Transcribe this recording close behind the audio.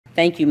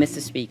Thank you, Mr.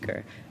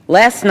 Speaker.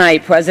 Last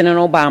night, President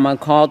Obama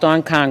called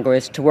on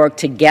Congress to work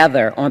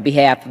together on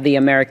behalf of the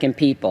American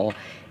people.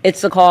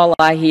 It's a call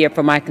I hear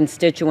from my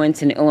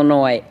constituents in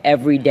Illinois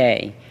every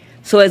day.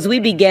 So as we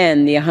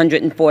begin the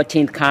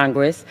 114th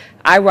Congress,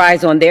 I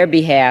rise on their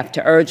behalf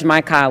to urge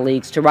my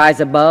colleagues to rise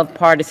above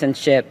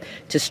partisanship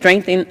to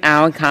strengthen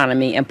our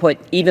economy and put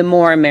even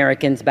more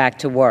Americans back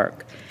to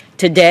work.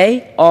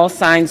 Today, all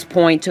signs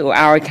point to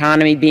our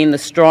economy being the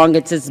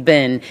strongest it's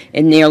been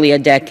in nearly a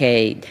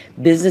decade.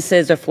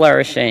 Businesses are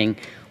flourishing.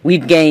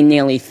 We've gained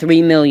nearly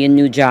 3 million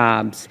new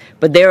jobs,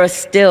 but there are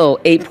still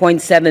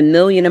 8.7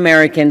 million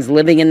Americans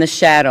living in the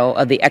shadow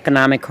of the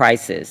economic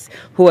crisis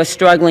who are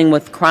struggling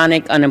with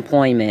chronic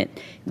unemployment.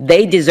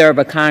 They deserve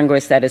a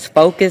Congress that is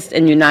focused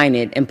and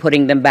united in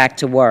putting them back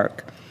to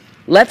work.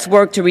 Let's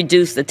work to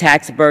reduce the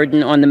tax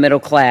burden on the middle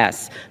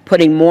class,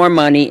 putting more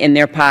money in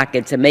their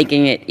pockets and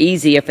making it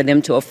easier for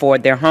them to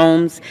afford their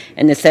homes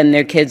and to send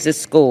their kids to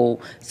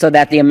school so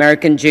that the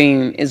American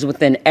dream is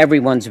within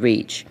everyone's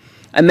reach.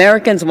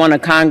 Americans want a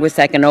Congress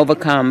that can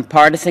overcome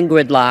partisan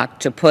gridlock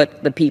to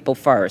put the people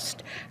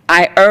first.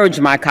 I urge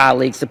my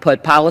colleagues to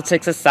put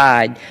politics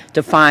aside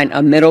to find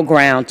a middle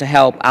ground to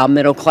help our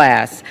middle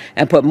class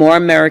and put more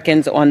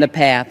Americans on the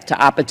path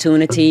to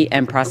opportunity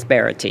and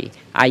prosperity.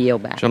 I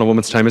yield back.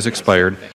 Gentlewoman's time has expired.